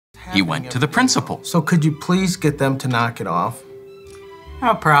He went to the principal. So could you please get them to knock it off?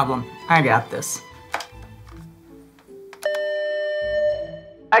 No problem. I got this.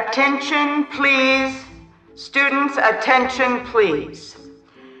 Attention, please. Students, attention, please.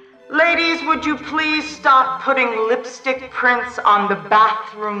 Ladies, would you please stop putting lipstick prints on the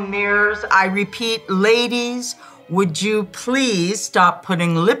bathroom mirrors? I repeat, ladies, would you please stop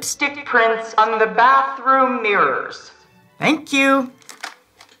putting lipstick prints on the bathroom mirrors? Thank you.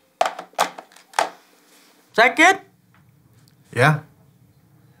 Is that good? Yeah,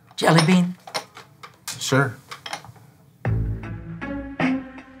 Jelly bean? sure.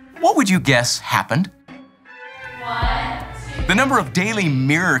 What would you guess happened? The number of daily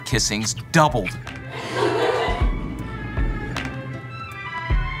mirror kissings doubled.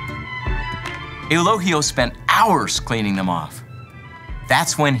 Eulogio spent hours cleaning them off.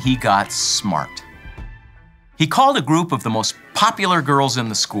 That's when he got smart. He called a group of the most popular girls in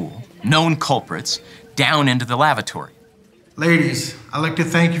the school, known culprits, down into the lavatory. Ladies, I'd like to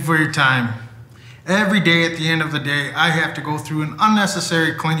thank you for your time. Every day at the end of the day, I have to go through an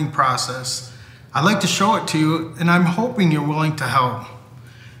unnecessary cleaning process. I'd like to show it to you, and I'm hoping you're willing to help.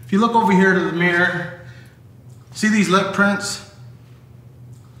 If you look over here to the mirror, see these lip prints?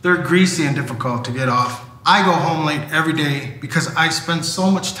 They're greasy and difficult to get off. I go home late every day because I spend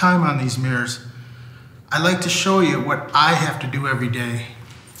so much time on these mirrors. I'd like to show you what I have to do every day.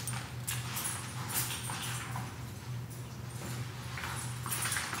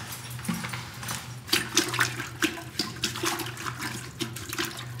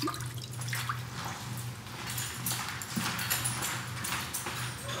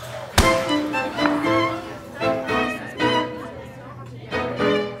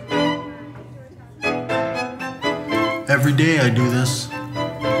 Every day I do this.